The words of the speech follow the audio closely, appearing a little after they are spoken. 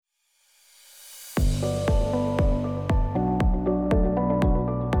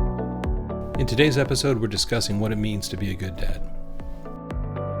In today's episode, we're discussing what it means to be a good dad.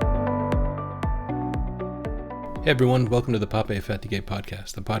 Hey everyone, welcome to the Pape Fatigué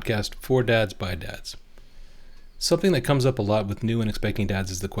podcast, the podcast for dads by dads. Something that comes up a lot with new and expecting dads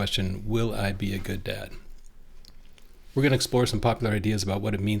is the question, will I be a good dad? We're going to explore some popular ideas about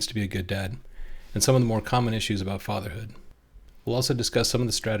what it means to be a good dad and some of the more common issues about fatherhood. We'll also discuss some of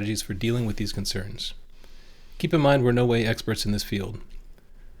the strategies for dealing with these concerns. Keep in mind we're no way experts in this field.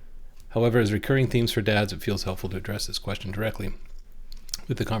 However, as recurring themes for dads, it feels helpful to address this question directly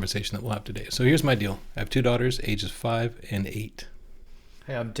with the conversation that we'll have today. So here's my deal. I have two daughters, ages 5 and 8.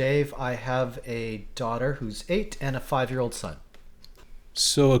 Hey, I'm Dave. I have a daughter who's 8 and a 5-year-old son.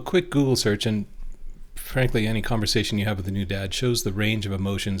 So a quick Google search, and frankly, any conversation you have with a new dad shows the range of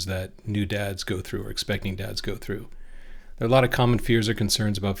emotions that new dads go through or expecting dads go through. There are a lot of common fears or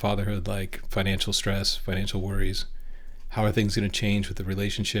concerns about fatherhood, like financial stress, financial worries. How are things going to change with the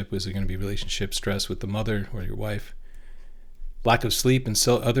relationship? Is there going to be relationship stress with the mother or your wife? Lack of sleep and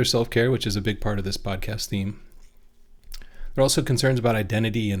other self-care, which is a big part of this podcast theme. There are also concerns about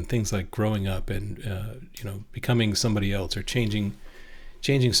identity and things like growing up and becoming somebody else or changing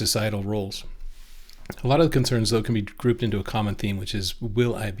societal roles. A lot of the concerns, though, can be grouped into a common theme, which is,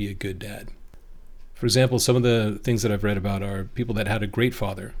 will I be a good dad? For example, some of the things that I've read about are people that had a great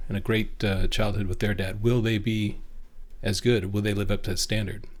father and a great childhood with their dad. Will they be as good? Will they live up to that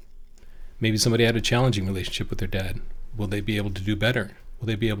standard? Maybe somebody had a challenging relationship with their dad. Will they be able to do better? Will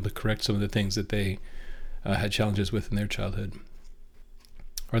they be able to correct some of the things that they had challenges with in their childhood?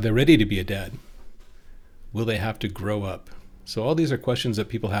 Are they ready to be a dad? Will they have to grow up? So all these are questions that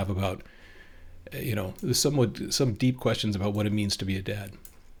people have about, there's some deep questions about what it means to be a dad.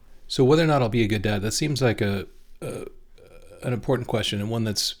 So whether or not I'll be a good dad, that seems like an important question and one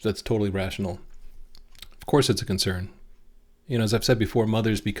that's totally rational. Of course it's a concern. As I've said before,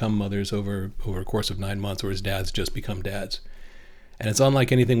 mothers become mothers over a course of 9 months, whereas dads just become dads. And it's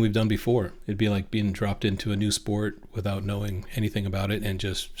unlike anything we've done before. It'd be like being dropped into a new sport without knowing anything about it and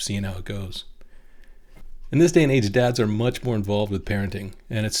just seeing how it goes. In this day and age, dads are much more involved with parenting,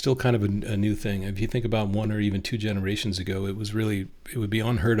 and it's still kind of a new thing. If you think about 1 or even 2 generations ago, it would be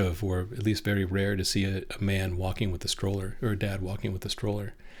unheard of, or at least very rare, to see a man walking with a stroller or a dad walking with a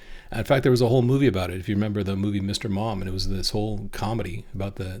stroller. In fact, there was a whole movie about it, if you remember the movie Mr. Mom, and it was this whole comedy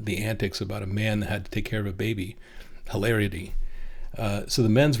about the antics about a man that had to take care of a baby. Hilarity. So the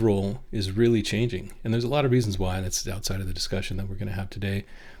men's role is really changing, and there's a lot of reasons why, and it's outside of the discussion that we're going to have today.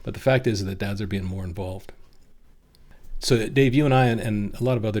 But the fact is that dads are being more involved. So Dave, you and I and a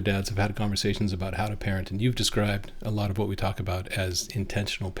lot of other dads have had conversations about how to parent, and you've described a lot of what we talk about as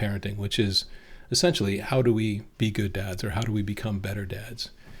intentional parenting, which is essentially how do we be good dads, or how do we become better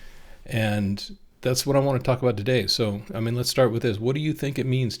dads? And that's what I want to talk about today. So, let's start with this. What do you think it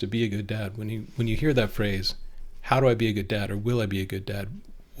means to be a good dad? When you hear that phrase, how do I be a good dad, or will I be a good dad?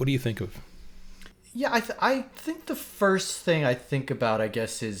 What do you think of? Yeah, I think the first thing I think about, I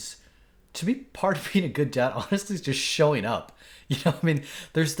guess, is to be part of being a good dad, honestly, is just showing up.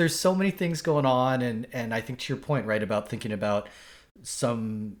 There's so many things going on, and I think to your point, right, about thinking about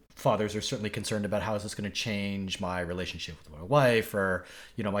some fathers are certainly concerned about how is this going to change my relationship with my wife, or,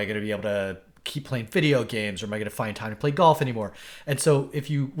 am I going to be able to keep playing video games, or am I going to find time to play golf anymore? And so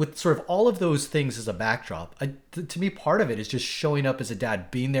with sort of all of those things as a backdrop, to me, part of it is just showing up as a dad,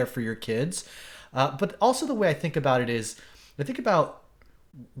 being there for your kids. But also the way I think about it is, I think about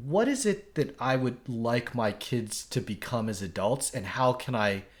what is it that I would like my kids to become as adults, and how can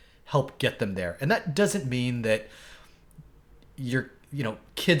I help get them there? And that doesn't mean that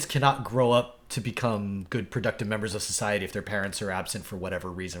kids cannot grow up to become good, productive members of society if their parents are absent for whatever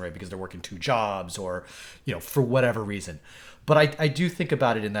reason, right? Because they're working 2 jobs, or, for whatever reason. But I do think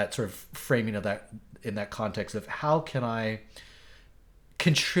about it in that sort of framing of that, in that context of how can I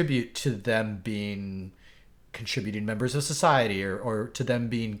contribute to them being contributing members of society, or to them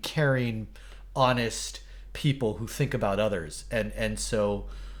being caring, honest people who think about others. And so,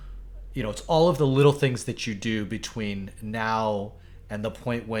 it's all of the little things that you do between now and the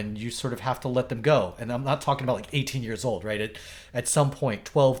point when you sort of have to let them go. And I'm not talking about like 18 years old, right? At some point,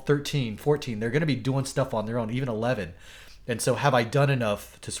 12, 13, 14, they're going to be doing stuff on their own, even 11. And so have I done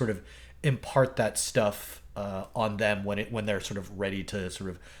enough to sort of impart that stuff on them when they're sort of ready to sort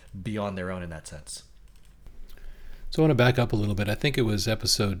of be on their own in that sense? So I want to back up a little bit. I think it was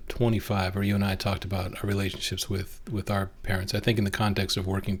episode 25 where you and I talked about our relationships with our parents. I think in the context of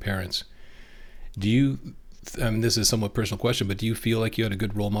working parents. Do you, this is a somewhat personal question, but do you feel like you had a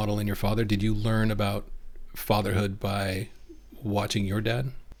good role model in your father? Did you learn about fatherhood by watching your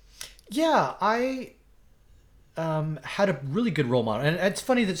dad? Yeah, I had a really good role model, and it's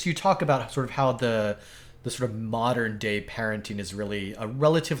funny that you talk about sort of how the sort of modern day parenting is really a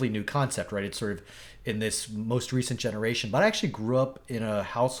relatively new concept, right? It's sort of in this most recent generation. But I actually grew up in a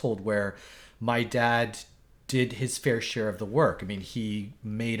household where my dad did his fair share of the work. I mean, he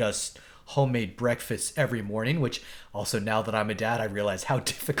made us homemade breakfasts every morning, which also now that I'm a dad, I realize how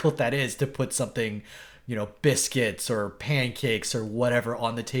difficult that is to put something, biscuits or pancakes or whatever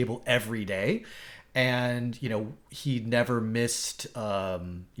on the table every day. And he never missed a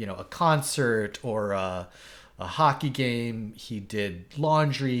concert or a hockey game. He did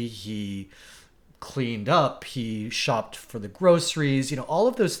laundry, he cleaned up, he shopped for the groceries. All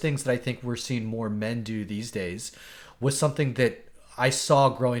of those things that I think we're seeing more men do these days was something that I saw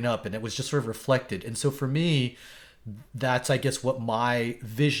growing up, and it was just sort of reflected. And so for me, that's, I guess, what my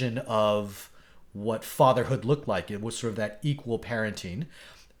vision of what fatherhood looked like. It was sort of that equal parenting.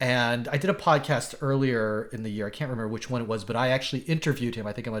 And I did a podcast earlier in the year. I can't remember which one it was, but I actually interviewed him.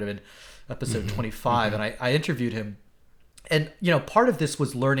 I think it might have been episode 25. And I interviewed him. And, part of this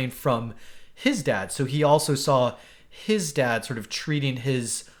was learning from his dad. So he also saw his dad sort of treating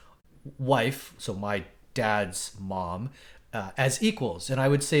his wife, so my dad's mom, as equals. And I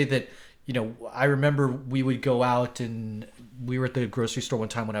would say that, I remember we would go out, and we were at the grocery store one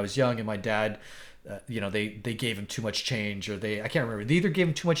time when I was young, and my dad, they gave him too much change, or I can't remember. They either gave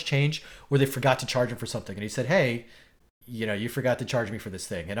him too much change or they forgot to charge him for something. And he said, "Hey, you forgot to charge me for this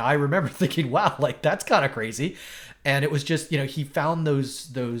thing." And I remember thinking, wow, like that's kind of crazy. And it was just, he found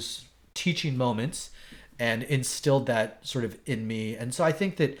those teaching moments and instilled that sort of in me. And so I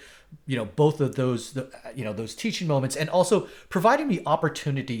think that, both of those, those teaching moments, and also providing me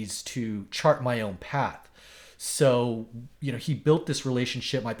opportunities to chart my own path. So, he built this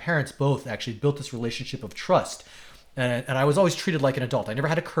relationship. My parents both actually built this relationship of trust. And I was always treated like an adult. I never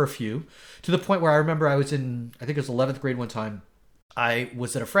had a curfew, to the point where I remember I was in, I think it was 11th grade one time. I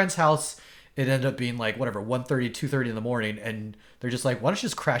was at a friend's house. It ended up being like, whatever, 1:30, 2:30 in the morning. And they're just like, "Why don't you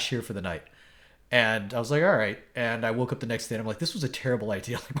just crash here for the night?" And I was like, all right. And I woke up the next day and I'm like, this was a terrible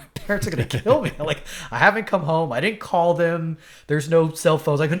idea. Like, my parents are going to kill me. Like, I haven't come home. I didn't call them. There's no cell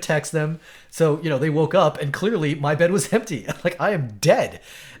phones. I couldn't text them. So, they woke up and clearly my bed was empty. Like, I am dead.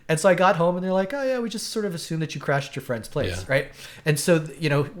 And so I got home and they're like, "Oh yeah, we just sort of assumed that you crashed at your friend's place." Yeah. Right. And so,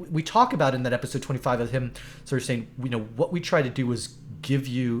 we talk about in that episode 25 of him sort of saying, what we try to do is give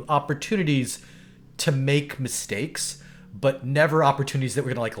you opportunities to make mistakes, but never opportunities that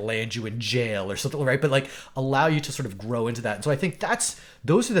were going to like land you in jail or something, right? But like allow you to sort of grow into that. And so I think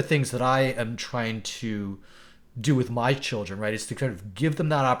those are the things that I am trying to do with my children, right? Is to kind of give them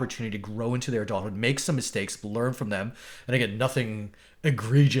that opportunity to grow into their adulthood, make some mistakes, learn from them. And again, nothing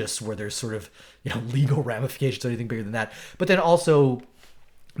egregious where there's sort of, legal ramifications or anything bigger than that. But then also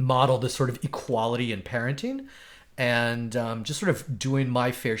model this sort of equality in parenting, and just sort of doing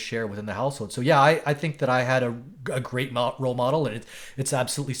my fair share within the household. So yeah, I think that I had a great role model, and it's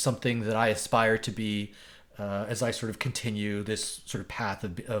absolutely something that I aspire to be as I sort of continue this sort of path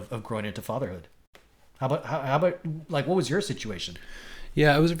of growing into fatherhood. How about like, what was your situation?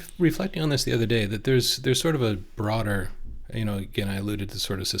 Yeah, I was reflecting on this the other day, that there's sort of a broader, again, I alluded to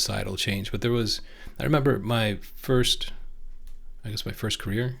sort of societal change, but I remember my first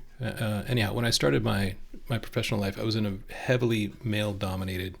career. Anyhow, when I started my professional life, I was in a heavily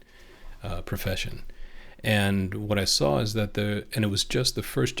male-dominated profession. And what I saw is that it was just the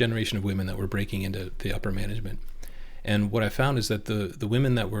first generation of women that were breaking into the upper management. And what I found is that the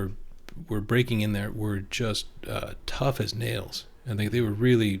women that were breaking in there were just tough as nails. And they were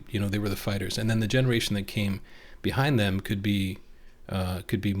really, they were the fighters. And then the generation that came behind them could be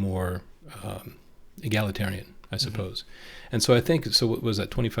more egalitarian, I suppose. Mm-hmm. And so I think, what was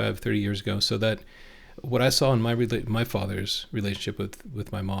that, 25, 30 years ago? So that what I saw in my father's relationship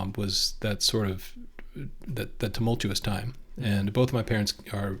with my mom was that sort of, that tumultuous time. Mm-hmm. And both of my parents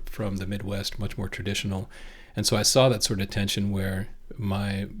are from the Midwest, much more traditional. And so I saw that sort of tension where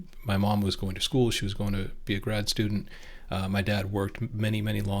my mom was going to school. She was going to be a grad student. My dad worked many,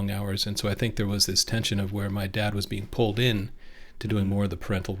 many long hours. And so I think there was this tension of where my dad was being pulled in to doing more of the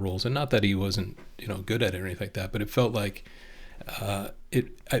parental roles. And not that he wasn't, good at it or anything like that, but it felt like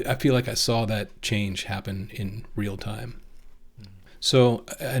I feel like I saw that change happen in real time. So,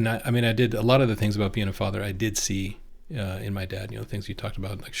 and I did a lot of the things about being a father I did see in my dad, things you talked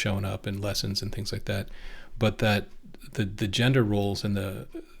about, like showing up and lessons and things like that. But that the gender roles and the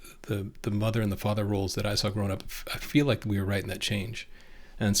mother and the father roles that I saw growing up, I feel like we were right in that change.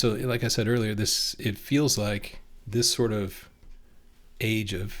 And so, like I said earlier, it feels like this sort of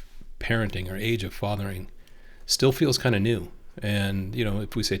age of parenting or age of fathering still feels kind of new. And,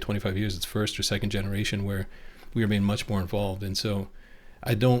 if we say 25 years, it's first or second generation where we were being much more involved. And so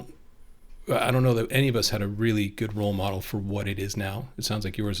I don't know that any of us had a really good role model for what it is now. It sounds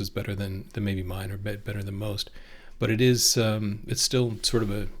like yours is better than maybe mine, or better than most, but it is it's still sort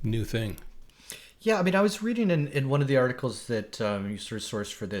of a new thing. Yeah, I mean, I was reading in one of the articles that you sort of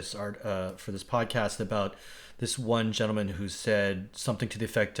sourced for this for this podcast about this one gentleman who said something to the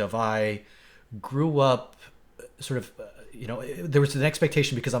effect of, I grew up sort of, there was an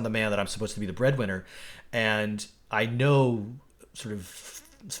expectation because I'm the man that I'm supposed to be the breadwinner. And I know sort of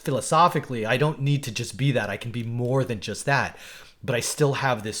philosophically, I don't need to just be that. I can be more than just that. But I still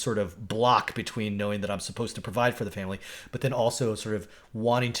have this sort of block between knowing that I'm supposed to provide for the family, but then also sort of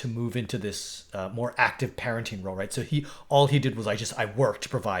wanting to move into this more active parenting role, right? So all he did was I work to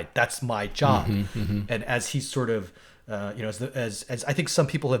provide. That's my job. And as he's sort of, as I think some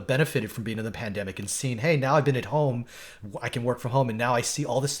people have benefited from being in the pandemic and seeing, hey, now I've been at home, I can work from home, and now I see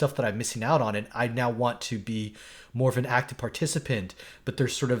all this stuff that I'm missing out on, and I now want to be more of an active participant. But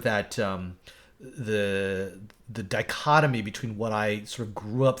there's sort of that the dichotomy between what I sort of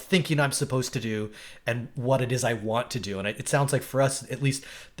grew up thinking I'm supposed to do and what it is I want to do. And it sounds like for us, at least,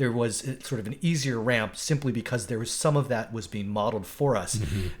 there was sort of an easier ramp simply because there was some of that was being modeled for us.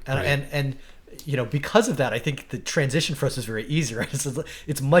 And because of that, I think the transition for us is very easy, right?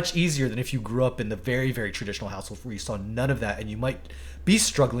 It's much easier than if you grew up in the very, very traditional household where you saw none of that, and you might be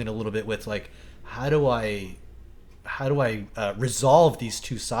struggling a little bit with, like, how do I resolve these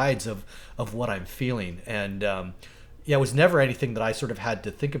two sides of what I'm feeling? And it was never anything that I sort of had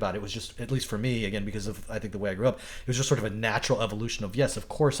to think about. It was just, at least for me, again, because of, I think, the way I grew up, it was just sort of a natural evolution of, yes, of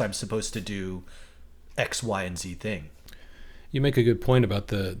course I'm supposed to do X, Y, and Z thing. You make a good point about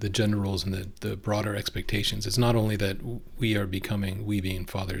the gender roles and the broader expectations. It's not only that we being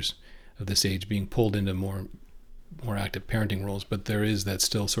fathers of this age, being pulled into more active parenting roles, but there is that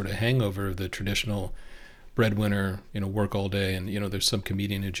still sort of hangover of the traditional breadwinner, work all day. And, there's some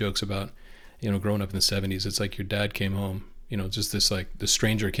comedian who jokes about, growing up in the 70s, it's like your dad came home, just this, like, the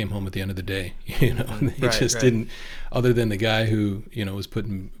stranger came home at the end of the day, and they didn't, other than the guy who, was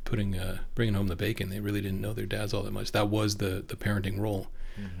bringing home the bacon, they really didn't know their dads all that much. That was the parenting role,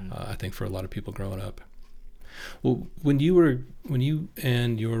 I think, for a lot of people growing up. Well, when you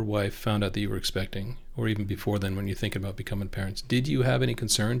and your wife found out that you were expecting, or even before then, when you're thinking about becoming parents, did you have any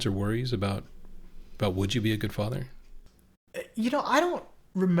concerns or worries about would you be a good father? I don't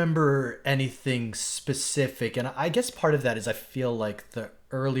remember anything specific, and I guess part of that is I feel like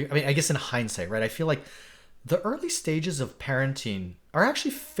I guess in hindsight, right, I feel like the early stages of parenting are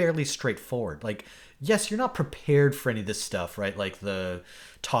actually fairly straightforward. Like, yes, you're not prepared for any of this stuff, right, like the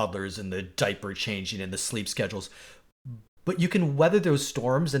toddlers and the diaper changing and the sleep schedules, but you can weather those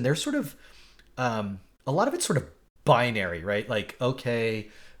storms, and they're sort of a lot of it's sort of binary, right? Like, okay,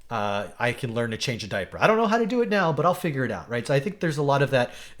 I can learn to change a diaper. I don't know how to do it now, but I'll figure it out, right? So I think there's a lot of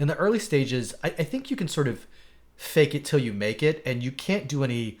that in the early stages. I think you can sort of fake it till you make it, and you can't do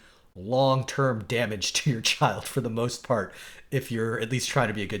any long-term damage to your child for the most part if you're at least trying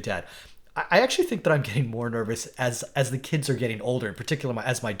to be a good dad. I actually think that I'm getting more nervous as the kids are getting older, in particular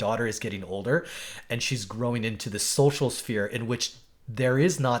as my daughter is getting older and she's growing into the social sphere in which there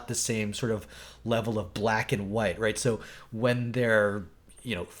is not the same sort of level of black and white, right? So when they're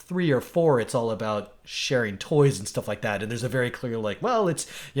 3 or 4, it's all about sharing toys and stuff like that. And there's a very clear, like, well, it's,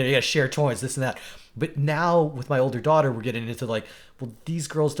 you gotta share toys, this and that. But now with my older daughter, we're getting into like, well, these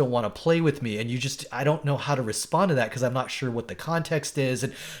girls don't want to play with me. And I don't know how to respond to that because I'm not sure what the context is.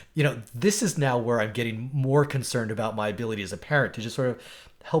 And, this is now where I'm getting more concerned about my ability as a parent to just sort of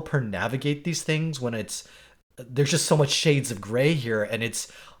help her navigate these things when there's just so much shades of gray here. And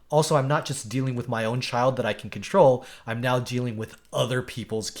it's, also, I'm not just dealing with my own child that I can control. I'm now dealing with other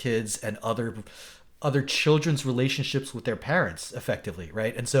people's kids and other children's relationships with their parents, effectively,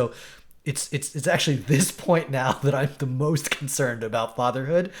 right? And so it's actually this point now that I'm the most concerned about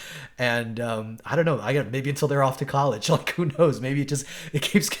fatherhood. And I don't know. Maybe until they're off to college. Like, who knows? Maybe it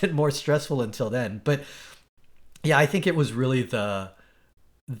keeps getting more stressful until then. But yeah, I think it was really the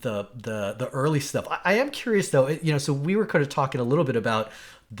early stuff. I am curious though. So we were kind of talking a little bit about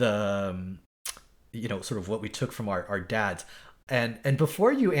the sort of what we took from our dads, and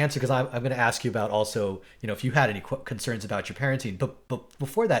before you answer, because I'm going to ask you about also if you had any concerns about your parenting, but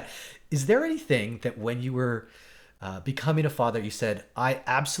before that, is there anything that when you were becoming a father you said, I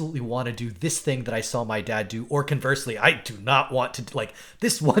absolutely want to do this thing that I saw my dad do, or conversely, I do not want to, like,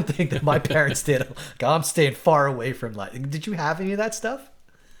 this one thing that my parents did, like, I'm staying far away from? Like, did you have any of that stuff?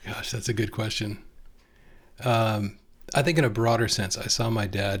 Gosh, that's a good question. I think in a broader sense, I saw my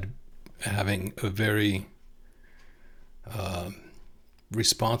dad having a very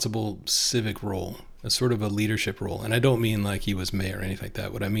responsible civic role a sort of a leadership role. And I don't mean like he was mayor or anything like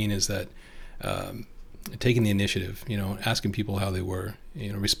that. What I mean is that taking the initiative, asking people how they were,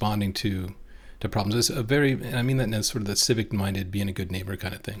 responding to problems. It's a very, and I mean that in sort of the civic-minded, being a good neighbor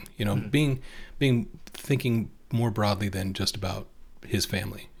kind of thing. Being thinking more broadly than just about his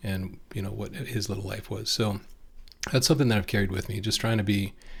family and what his little life was. So that's something that I've carried with me. Just trying to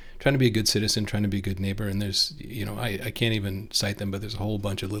be a good citizen, trying to be a good neighbor. And there's, I can't even cite them, but there's a whole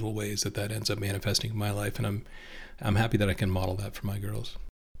bunch of little ways that ends up manifesting in my life, and I'm happy that I can model that for my girls.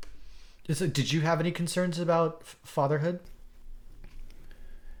 So did you have any concerns about fatherhood?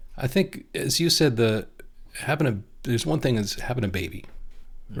 I think, as you said, there's one thing that's having a baby,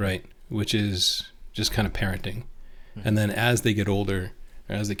 right? Which is just kind of parenting. And then as they get older,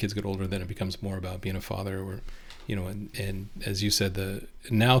 or as the kids get older, then it becomes more about being a father, or, and as you said,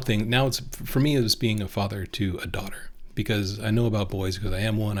 now it's, for me, it was being a father to a daughter, because I know about boys because I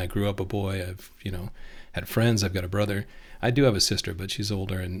am one. I grew up a boy. I've, had friends. I've got a brother. I do have a sister, but she's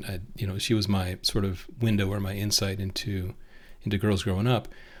older, and she was my sort of window or my insight into girls growing up.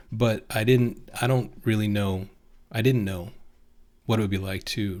 But I didn't know what it would be like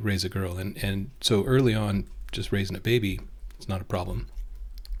to raise a girl. And so early on, just raising a baby, it's not a problem.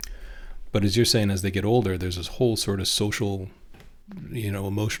 But as you're saying, as they get older, there's this whole sort of social,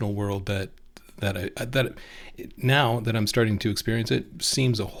 emotional world that now that I'm starting to experience, it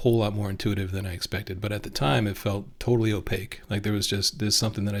seems a whole lot more intuitive than I expected. But at the time, it felt totally opaque. Like there's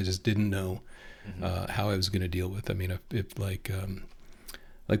something that I just didn't know how I was going to deal with. I mean,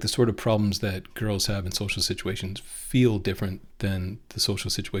 like the sort of problems that girls have in social situations feel different than the social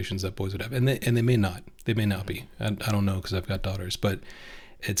situations that boys would have. And they may not. They may not be. I don't know, because I've got daughters. But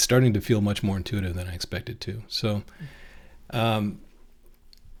it's starting to feel much more intuitive than I expected to. So I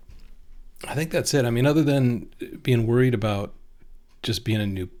think that's it. I mean, other than being worried about just being a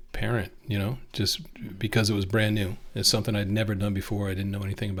new parent, just because it was brand new. It's something I'd never done before. I didn't know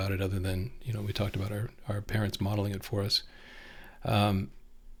anything about it other than, we talked about our parents modeling it for us.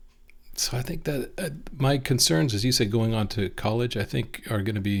 So I think that my concerns, as you said, going on to college, I think those are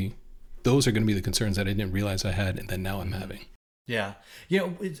going to be the concerns that I didn't realize I had and that now I'm having. Yeah.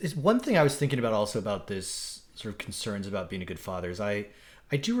 It's one thing I was thinking about also about this sort of concerns about being a good father is I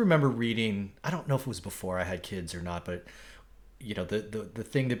do remember reading, I don't know if it was before I had kids or not, but the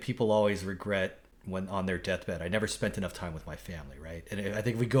thing that people always regret when on their deathbed, I never spent enough time with my family, right? And I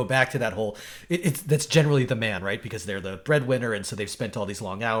think we go back to that whole, that's generally the man, right? Because they're the breadwinner, and so they've spent all these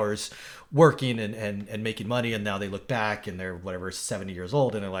long hours working and making money, and now they look back and they're 70 years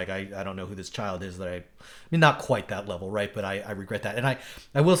old, and they're like, I don't know who this child is that I mean, not quite that level, right? But I regret that. And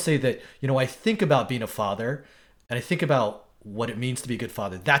I will say that, I think about being a father, and I think about what it means to be a good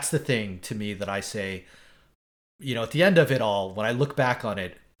father. That's the thing to me that I say, at the end of it all, when I look back on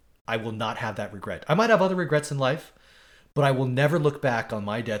it, I will not have that regret. I might have other regrets in life, but I will never look back on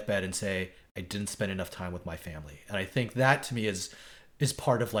my deathbed and say, I didn't spend enough time with my family. And I think that to me is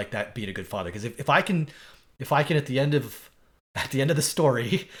part of like that being a good father. Because if I can at the end of the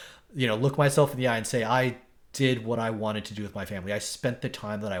story, look myself in the eye and say, I did what I wanted to do with my family. I spent the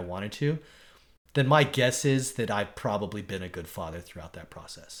time that I wanted to, then my guess is that I've probably been a good father throughout that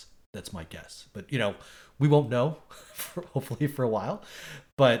process. That's my guess. But, we won't know, hopefully for a while.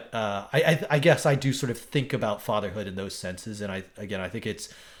 But I guess I do sort of think about fatherhood in those senses. And I think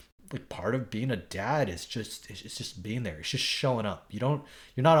it's like part of being a dad is just being there. It's just showing up. You're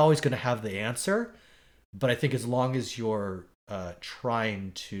not always going to have the answer. But I think as long as you're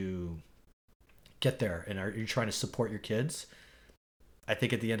trying to get there and you're trying to support your kids, I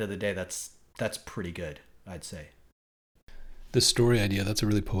think at the end of the day, that's pretty good, I'd say. The story idea, that's a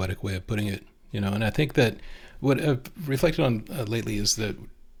really poetic way of putting it, and I think that what I've reflected on lately is that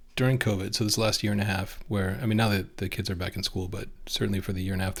during COVID, so this last year and a half, where, I mean, now that the kids are back in school, but certainly for the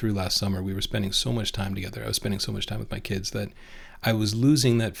year and a half through last summer, we were spending so much time together. I was spending so much time with my kids that I was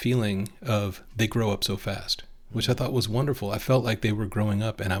losing that feeling of they grow up so fast, which I thought was wonderful. I felt like they were growing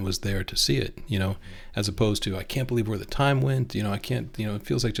up and I was there to see it, as opposed to, I can't believe where the time went, I can't, it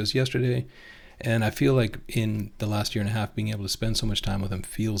feels like just yesterday. And I feel like in the last year and a half, being able to spend so much time with them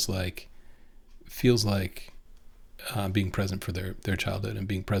feels like being present for their childhood and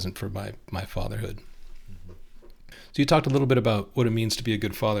being present for my fatherhood. Mm-hmm. So you talked a little bit about what it means to be a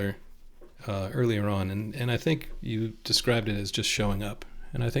good father earlier on, and I think you described it as just showing up.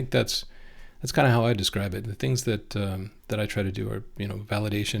 And I think that's kind of how I describe it. The things that I try to do are,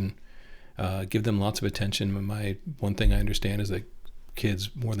 validation, give them lots of attention. My one thing I understand is that kids,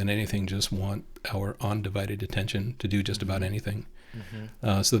 more than anything, just want our undivided attention to do just about anything.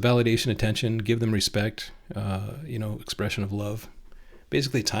 Mm-hmm. So the validation, attention, give them respect, expression of love,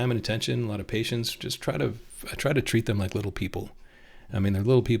 basically time and attention, a lot of patience. Just I try to treat them like little people. I mean, they're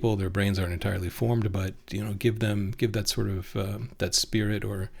little people. Their brains aren't entirely formed, but give that sort of that spirit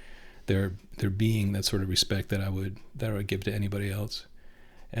or their being, that sort of respect that I would give to anybody else.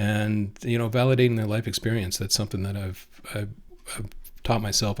 And validating their life experience. That's something that I've taught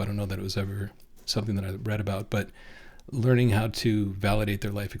myself. I don't know that it was ever something that I read about, but learning how to validate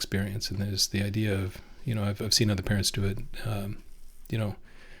their life experience. And there's the idea of I've seen other parents do it. The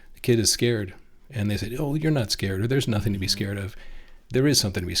kid is scared, and they say, "Oh, you're not scared," or "There's nothing to be scared of." There is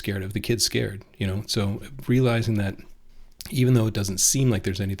something to be scared of. The kid's scared. So realizing that even though it doesn't seem like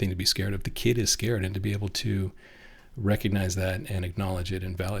there's anything to be scared of, the kid is scared, and to be able to recognize that and acknowledge it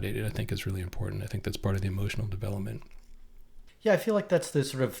and validate it, I think is really important. I think that's part of the emotional development. Yeah, I feel like that's the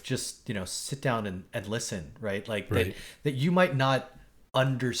sort of just, sit down and listen, right? Like Right. that you might not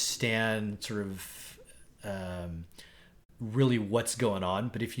understand sort of really what's going on,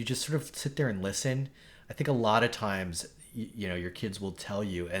 but if you just sort of sit there and listen, I think a lot of times, your kids will tell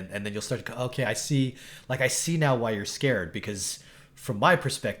you, and then you'll start to go, okay, I see now why you're scared, because from my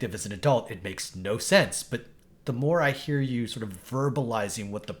perspective as an adult, it makes no sense. But the more I hear you sort of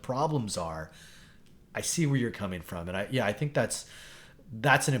verbalizing what the problems are, I see where you're coming from. And I think that's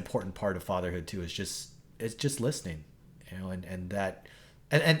an important part of fatherhood too, is just listening, and that,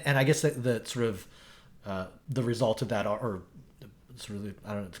 and I guess the sort of the result of that, or sort of,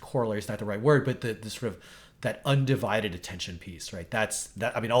 I don't know, corollary is not the right word, but the sort of that undivided attention piece, right?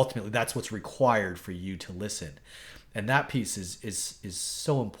 I mean, ultimately that's what's required for you to listen. And that piece is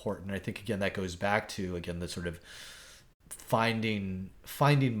so important. And I think, again, that goes back to, again, the sort of finding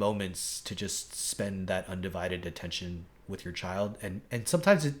moments to just spend that undivided attention with your child. And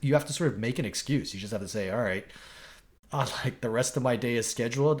sometimes you have to sort of make an excuse. You just have to say, all right, like the rest of my day is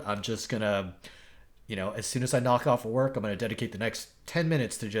scheduled. I'm just going to, as soon as I knock off of work, I'm going to dedicate the next 10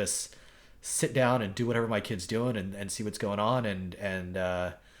 minutes to just sit down and do whatever my kid's doing and see what's going on. And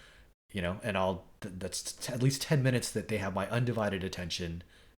that's at least 10 minutes that they have my undivided attention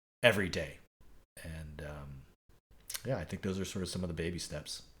every day. And I think those are sort of some of the baby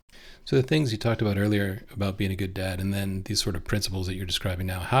steps. So the things you talked about earlier about being a good dad, and then these sort of principles that you're describing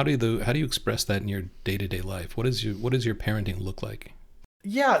now, how do you express that in your day-to-day life? What does your parenting look like?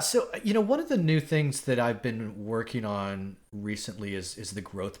 Yeah, so one of the new things that I've been working on recently is the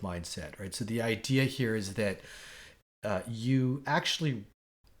growth mindset, right? So the idea here is that you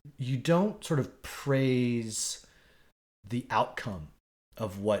don't sort of praise the outcome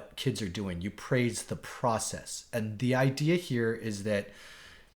of what kids are doing. You praise the process. And the idea here is that,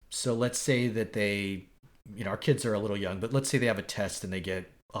 so let's say that they, our kids are a little young, but let's say they have a test and they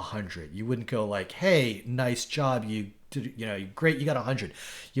get 100. You wouldn't go like, "Hey, nice job. You did, great. You got 100."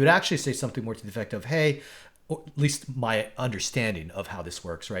 You would actually say something more to the effect of, "Hey," or at least my understanding of how this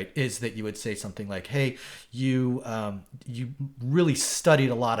works, right, is that you would say something like, "Hey, you really studied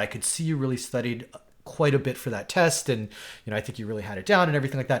a lot. I could see you really studied quite a bit for that test, and I think you really had it down," and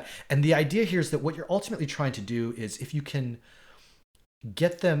everything like that. And the idea here is that what you're ultimately trying to do is, if you can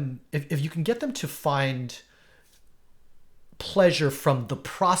get them, if you can get them to find pleasure from the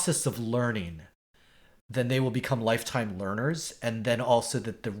process of learning, then they will become lifetime learners. And then also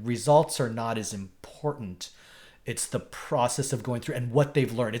that the results are not as important. It's the process of going through and what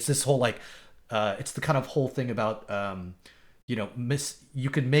they've learned. It's this whole it's the kind of whole thing about, you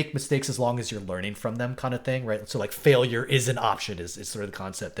can make mistakes as long as you're learning from them, kind of thing, right? So like failure is an option is sort of the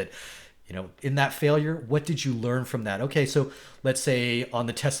concept that, in that failure, what did you learn from that? Okay, so let's say on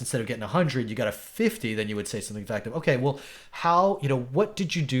the test, instead of getting 100, you got a 50, then you would say something effective. Okay, well, how, what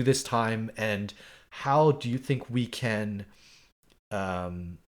did you do this time, and how do you think we can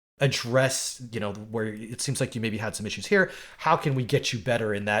address, where it seems like you maybe had some issues here? How can we get you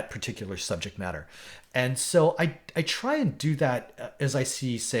better in that particular subject matter? And so I try and do that as I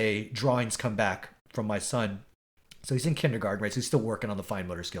see, say, drawings come back from my son. So he's in kindergarten, right? So he's still working on the fine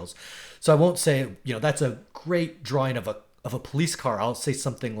motor skills. So I won't say, that's a great drawing of a police car. I'll say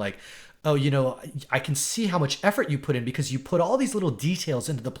something like, "Oh, I can see how much effort you put in, because you put all these little details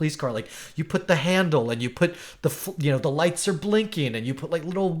into the police car. Like you put the handle, and you put the lights are blinking, and you put like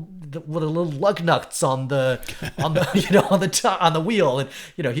little lug nuts on the on the wheel, and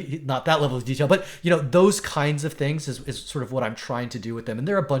not that level of detail, but those kinds of things is sort of what I'm trying to do with them. And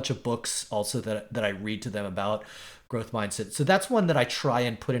there are a bunch of books also that I read to them about growth mindset. So that's one that I try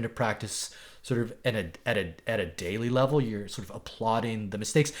and put into practice sort of at a daily level. You're sort of applauding the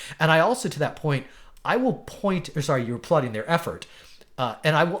mistakes. And I also, to that point, I will you're applauding their effort.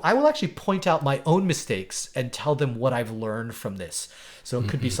 And I will actually point out my own mistakes and tell them what I've learned from this. So it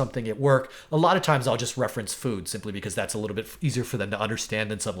could be something at work. A lot of times I'll just reference food simply because that's a little bit easier for them to understand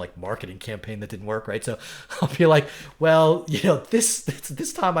than some like marketing campaign that didn't work, right? So I'll be like, well,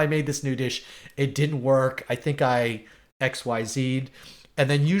 this time I made this new dish, it didn't work. I think I XYZ'd. And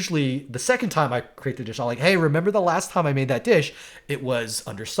then usually the second time I create the dish, I'll like, hey, remember the last time I made that dish? It was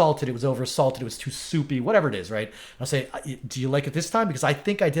undersalted, it was oversalted, it was too soupy, whatever it is, right? And I'll say, do you like it this time? Because I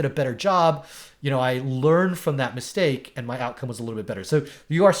think I did a better job. I learned from that mistake and my outcome was a little bit better. So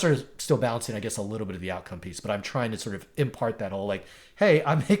you are sort of still balancing, I guess, a little bit of the outcome piece, but I'm trying to sort of impart that whole like, hey,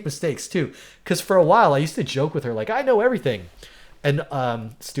 I make mistakes too. Because for a while I used to joke with her, like, I know everything. And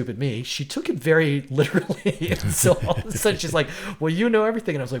stupid me, she took it very literally. And so all of a sudden she's like, well, you know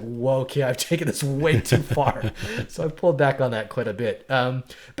everything. And I was like, whoa, okay, I've taken this way too far. So I pulled back on that quite a bit.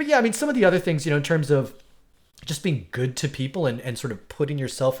 But yeah, I mean, some of the other things, in terms of just being good to people and sort of putting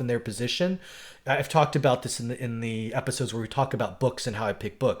yourself in their position. I've talked about this in the episodes where we talk about books and how I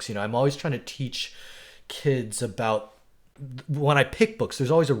pick books. I'm always trying to teach kids about when I pick books, there's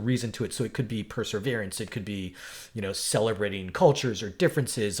always a reason to it. So it could be perseverance. It could be, celebrating cultures or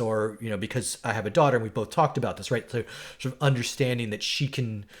differences, or, because I have a daughter and we both talked about this, right? So sort of understanding that she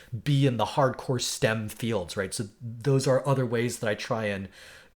can be in the hardcore STEM fields, right? So those are other ways that I try and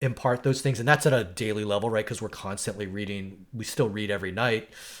impart those things. And that's at a daily level, right? Because we're constantly reading. We still read every night,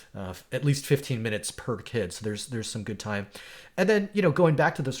 at least 15 minutes per kid. So there's some good time. And then, going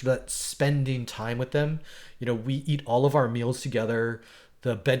back to this sort of spending time with them, we eat all of our meals together.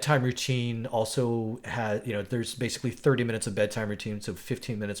 The bedtime routine also has, there's basically 30 minutes of bedtime routine. So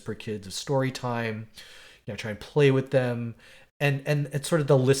 15 minutes per kid of story time, try and play with them. And it's sort of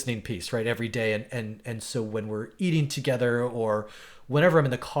the listening piece, right? Every day. And so when we're eating together or whenever I'm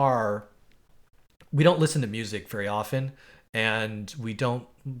in the car, we don't listen to music very often. And we do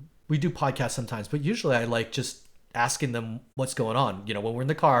podcasts sometimes, but usually I like just asking them what's going on. When we're in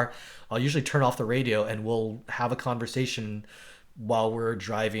the car, I'll usually turn off the radio and we'll have a conversation while we're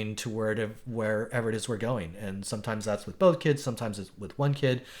driving to wherever it is we're going. And sometimes that's with both kids, sometimes it's with one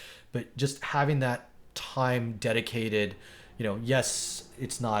kid, but just having that time dedicated, yes,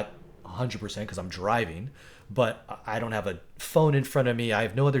 it's not 100% because I'm driving, but I don't have a phone in front of me. I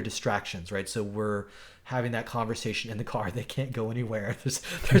have no other distractions, right? So we're having that conversation in the car. They can't go anywhere.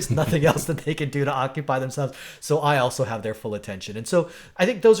 There's nothing else that they can do to occupy themselves. So I also have their full attention. And so I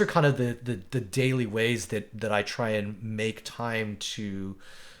think those are kind of the daily ways that I try and make time to,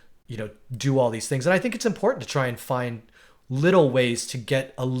 do all these things. And I think it's important to try and find little ways to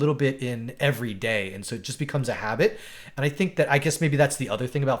get a little bit in every day. And so it just becomes a habit. And I think that, I guess maybe that's the other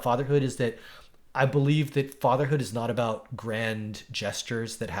thing about fatherhood, is that I believe that fatherhood is not about grand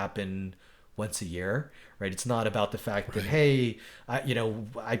gestures that happen once a year, right? It's not about the fact that, hey,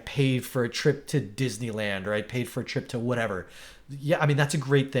 I paid for a trip to Disneyland, or I paid for a trip to whatever. Yeah, I mean, that's a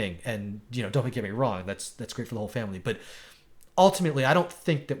great thing. And, don't get me wrong, that's great for the whole family. But ultimately, I don't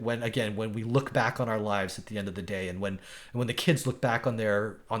think that when we look back on our lives at the end of the day, and when the kids look back on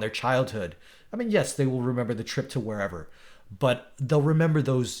their childhood, I mean, yes, they will remember the trip to wherever, but they'll remember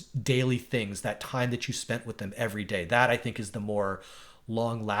those daily things, that time that you spent with them every day. That, I think, is the more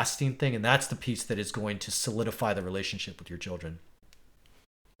long-lasting thing, and that's the piece that is going to solidify the relationship with your children.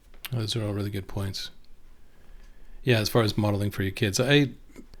 Those are all really good points. Yeah, as far as modeling for your kids,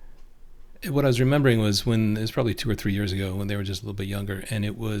 what I was remembering was when it was probably 2 or 3 years ago, when they were just a little bit younger, and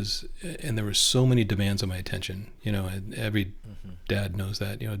there were so many demands on my attention. And every dad knows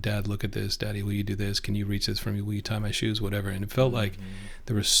that. Dad, look at this. Daddy, will you do this? Can you reach this for me? Will you tie my shoes? Whatever. And it felt like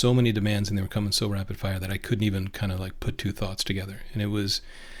there were so many demands, and they were coming so rapid fire that I couldn't even kind of like put two thoughts together. And it was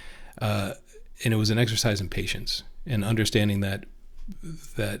an exercise in patience and understanding that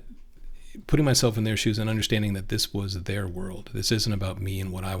putting myself in their shoes and understanding that this was their world. This isn't about me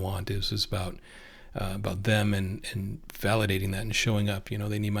and what I want. This is about them and validating that and showing up.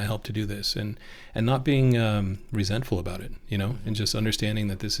 They need my help to do this, and not being resentful about it. And just understanding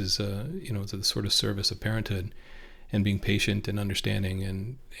that this is it's a sort of service of parenthood, and being patient and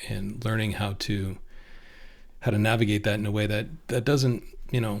understanding and learning how to navigate that in a way that doesn't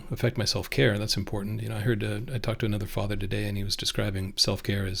affect my self-care. That's important. I talked to another father today, and he was describing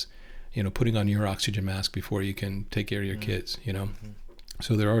self-care as putting on your oxygen mask before you can take care of your kids,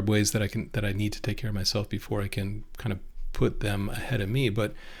 So there are ways that I need to take care of myself before I can kind of put them ahead of me.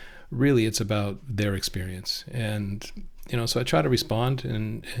 But really it's about their experience. And, so I try to respond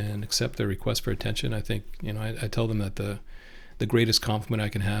and accept their request for attention. I think, I tell them that the greatest compliment I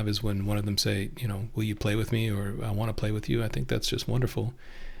can have is when one of them say, will you play with me? Or I want to play with you. I think that's just wonderful.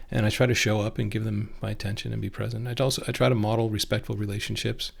 And I try to show up and give them my attention and be present. I try to model respectful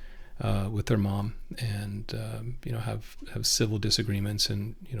relationships with their mom, and have civil disagreements,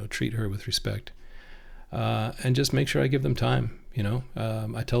 and treat her with respect, and just make sure I give them time.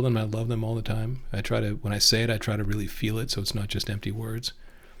 I tell them I love them all the time. When I say it, I try to really feel it, so it's not just empty words.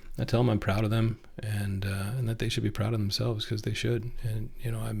 I tell them I'm proud of them, and that they should be proud of themselves, because they should.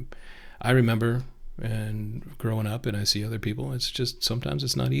 And I remember and growing up, and I see other people. It's just sometimes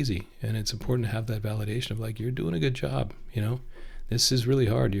it's not easy, and it's important to have that validation of like, you're doing a good job. This is really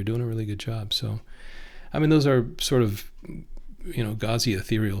hard. You're doing a really good job. So, those are sort of gauzy,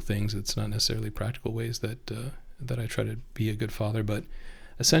 ethereal things. It's not necessarily practical ways that I try to be a good father, but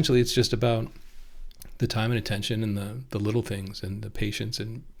essentially it's just about the time and attention, and the little things, and the patience,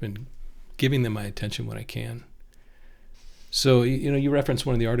 and giving them my attention when I can. So, you referenced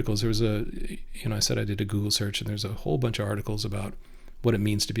one of the articles. There was I said I did a Google search, and there's a whole bunch of articles about what it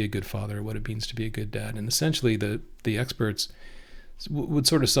means to be a good father, what it means to be a good dad. And essentially the experts would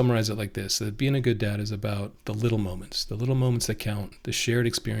sort of summarize it like this: that being a good dad is about the little moments that count, the shared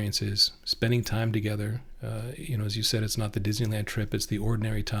experiences, spending time together. As you said, it's not the Disneyland trip, it's the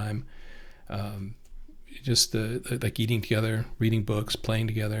ordinary time. Just like eating together, reading books, playing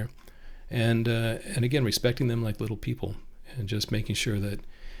together, and again, respecting them like little people, and just making sure that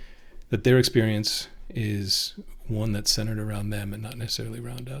their experience is one that's centered around them and not necessarily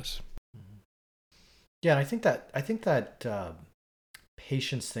around us. Yeah, and I think that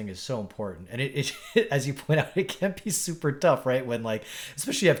patience thing is so important, and it as you point out, it can be super tough, right? When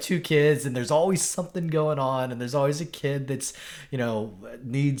especially you have two kids, and there's always something going on, and there's always a kid that's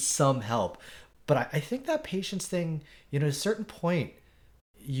needs some help. But I think that patience thing, at a certain point,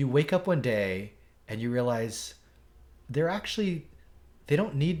 you wake up one day and you realize they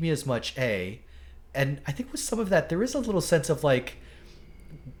don't need me as much, and I think with some of that there is a little sense of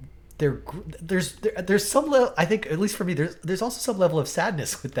there's some level, I think, at least for me, there's also some level of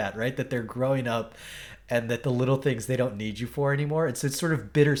sadness with that, right? That they're growing up, and that the little things they don't need you for anymore. And so it's sort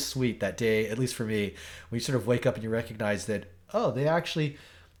of bittersweet that day, at least for me, when you sort of wake up and you recognize that,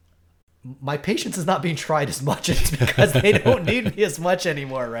 my patience is not being tried as much. It's because they don't need me as much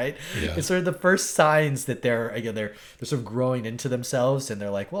anymore, right? Yeah. It's sort of the first signs that they're sort of growing into themselves, and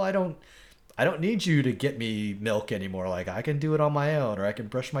they're like, well, I don't need you to get me milk anymore. Like, I can do it on my own, or I can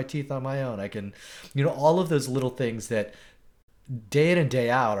brush my teeth on my own. I can, all of those little things that day in and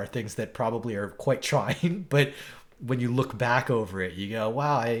day out are things that probably are quite trying. But when you look back over it, you go,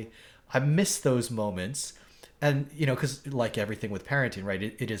 wow, I miss those moments. And, because like everything with parenting, right,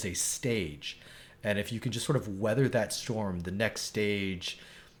 it is a stage. And if you can just sort of weather that storm, the next stage,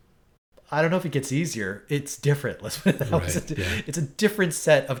 I don't know if it gets easier. It's different. Let's put it that way. It's a different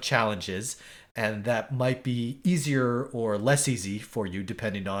set of challenges, and that might be easier or less easy for you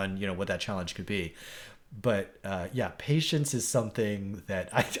depending on, what that challenge could be. But patience is something that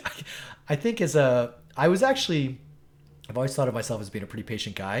I think I've always thought of myself as being a pretty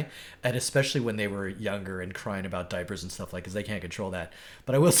patient guy, and especially when they were younger and crying about diapers and stuff, because they can't control that.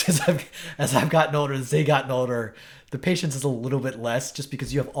 But I will say, as I've gotten older, as they gotten older, the patience is a little bit less, just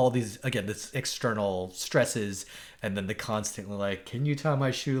because you have all these, again, this external stresses, and then the constantly can you tie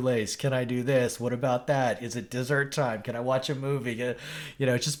my shoelace? Can I do this? What about that? Is it dessert time? Can I watch a movie? It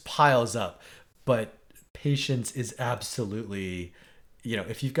just piles up. But patience is absolutely,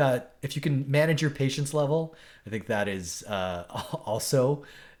 if you can manage your patience level, I think that is also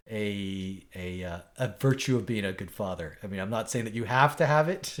a virtue of being a good father. I'm not saying that you have to have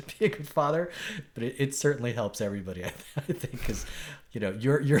it to be a good father, but it certainly helps everybody. I think, because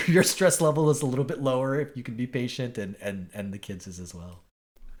your stress level is a little bit lower if you can be patient, and the kids is as well.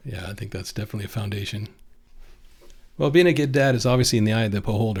 Yeah, I think that's definitely a foundation. Well, being a good dad is obviously in the eye of the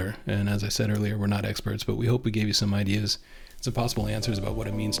beholder, and as I said earlier, we're not experts, but we hope we gave you some ideas, some possible answers about what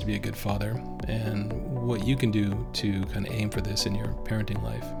it means to be a good father, and what you can do to kind of aim for this in your parenting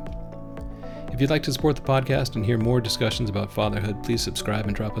life. If you'd like to support the podcast and hear more discussions about fatherhood, please subscribe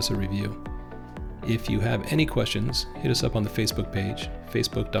and drop us a review. If you have any questions, hit us up on the Facebook page,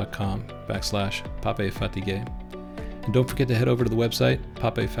 facebook.com/Pape Fatigué. And don't forget to head over to the website,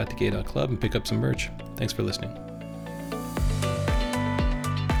 papefatigué.club, and pick up some merch. Thanks for listening.